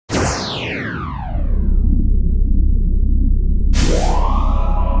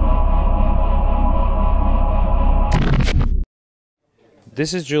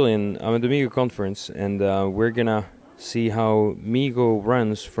This is Julian. I'm at the Meego conference, and we're gonna see how Meego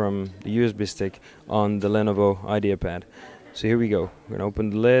runs from the USB stick on the Lenovo Ideapad. So here we go. We're gonna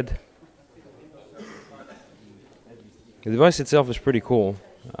open the lid. The device itself is pretty cool.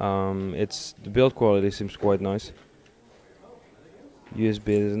 The build quality seems quite nice.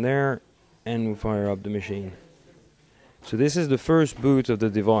 USB is in there, and we fire up the machine. So this is the first boot of the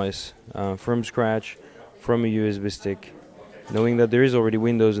device from scratch, from a USB stick, knowing that there is already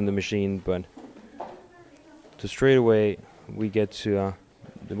Windows in the machine, but to straight away we get to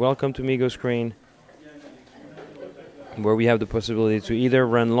the Welcome to Meego screen, where we have the possibility to either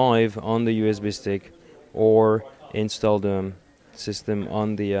run live on the USB stick or install the system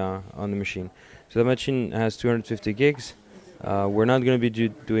on the machine. So the machine has 250 gigs. We're not going to be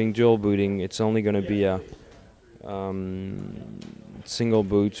doing dual booting. It's only going to be a single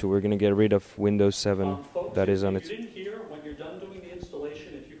boot, so we're going to get rid of Windows 7 that is on it. If you didn't hear, when you're done doing the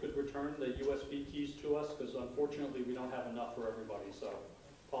installation, if you could return the USB keys to us, because unfortunately we don't have enough for everybody, so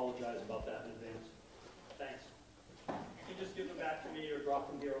apologize about that in advance. Thanks. You can just give them back to me or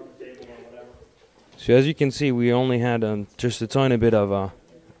drop them here on the table or whatever. So as you can see, we only had just a tiny bit of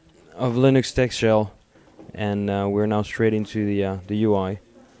Linux text shell, and we're now straight into the UI.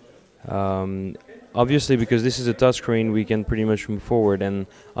 Obviously, because this is a touchscreen, we can pretty much move forward, and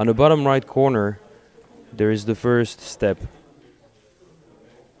on the bottom right corner there is the first step.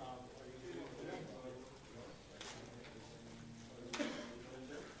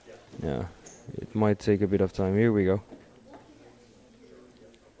 Yeah, it might take a bit of time. Here we go.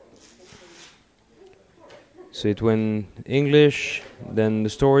 So it went English, then the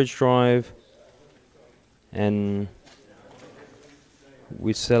storage drive, and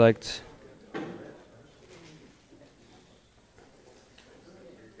we select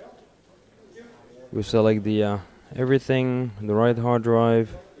the everything, the right hard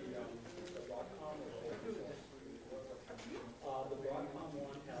drive.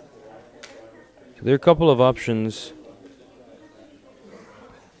 So there are a couple of options.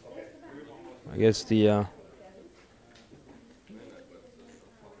 I guess the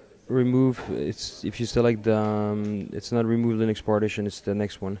remove, it's if you select the it's not remove Linux partition, it's the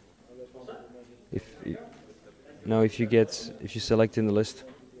next one. If you select in the list.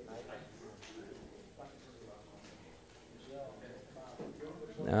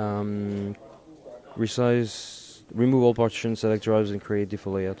 Resize, remove all partitions, select drives, and create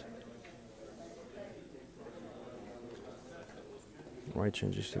default layout. Right,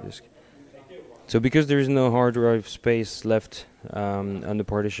 changes to disk. So because there is no hard drive space left on the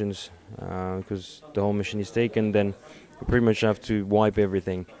partitions, because the whole machine is taken, then you pretty much have to wipe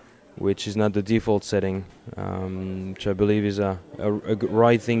everything, which is not the default setting, which I believe is a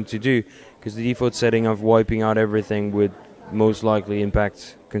right thing to do, because the default setting of wiping out everything would most likely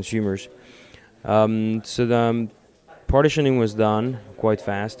impact consumers. So the partitioning was done quite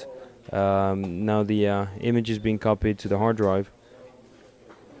fast. Now the image is being copied to the hard drive,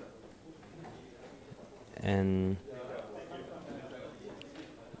 and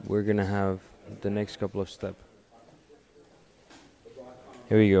we're gonna have the next couple of steps.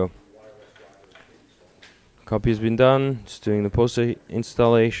 Here we go. Copy has been done. It's doing the post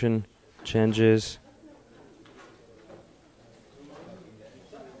installation changes.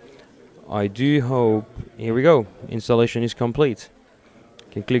 I do hope. Here we go. Installation is complete.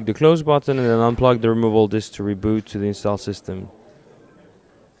 You can click the close button and then unplug the removable disk to reboot to the installed system.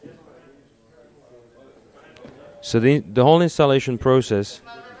 So the whole installation process.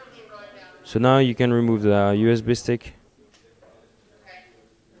 So now you can remove the USB stick.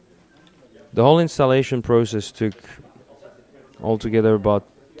 The whole installation process took altogether about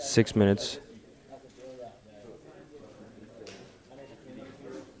 6 minutes.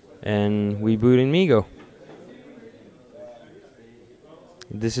 And we boot in Meego.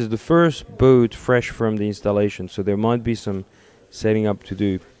 This is the first boot fresh from the installation, so there might be some setting up to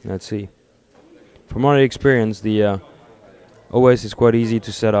do. Let's see. From my experience, the OS is quite easy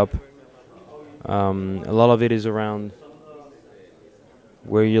to set up. A lot of it is around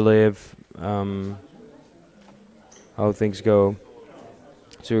where you live, how things go.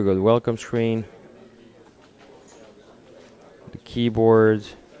 So we go to the welcome screen, the keyboard.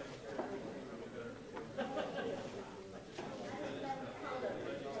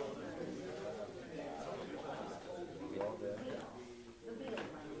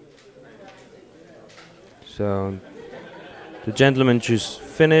 So the gentleman choose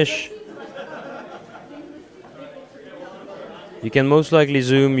finish. You can most likely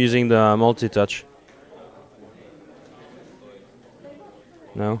zoom using the multi-touch.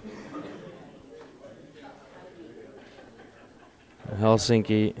 No?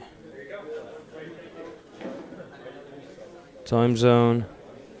 Helsinki. Time zone.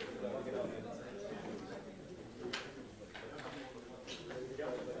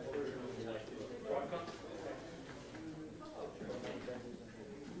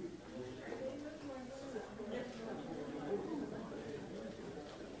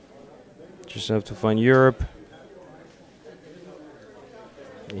 Just have to find Europe.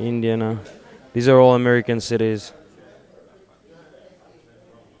 Indiana. These are all American cities.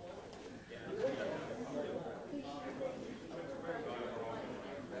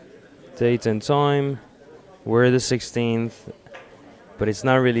 Date and time. We're the 16th, but it's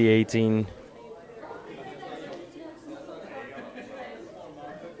not really 18.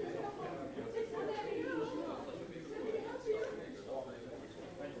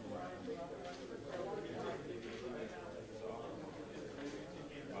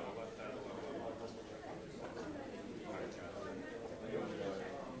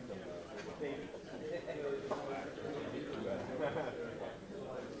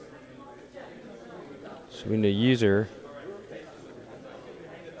 So we need a user,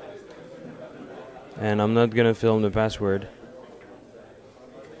 and I'm not gonna film the password.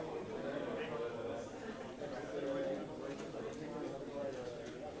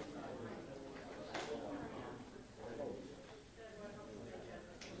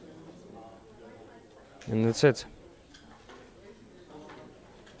 And that's it.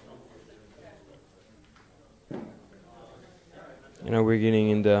 And now we're getting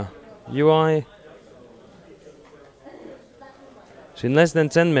in the UI. So in less than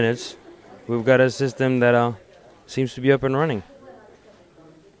 10 minutes, we've got a system that seems to be up and running,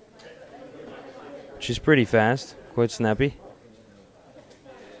 which is pretty fast, quite snappy.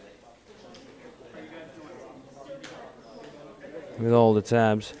 With all the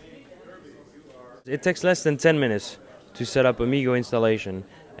tabs. It takes less than 10 minutes to set up a Meego installation,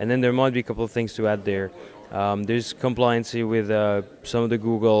 and then there might be a couple of things to add there. There's compliancy with some of the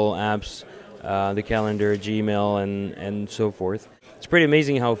Google apps, the calendar, Gmail, and so forth. It's pretty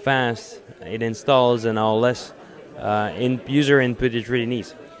amazing how fast it installs and how less user input it really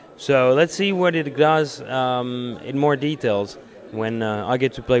needs. So let's see what it does in more details when I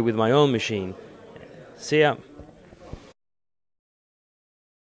get to play with my own machine. See ya.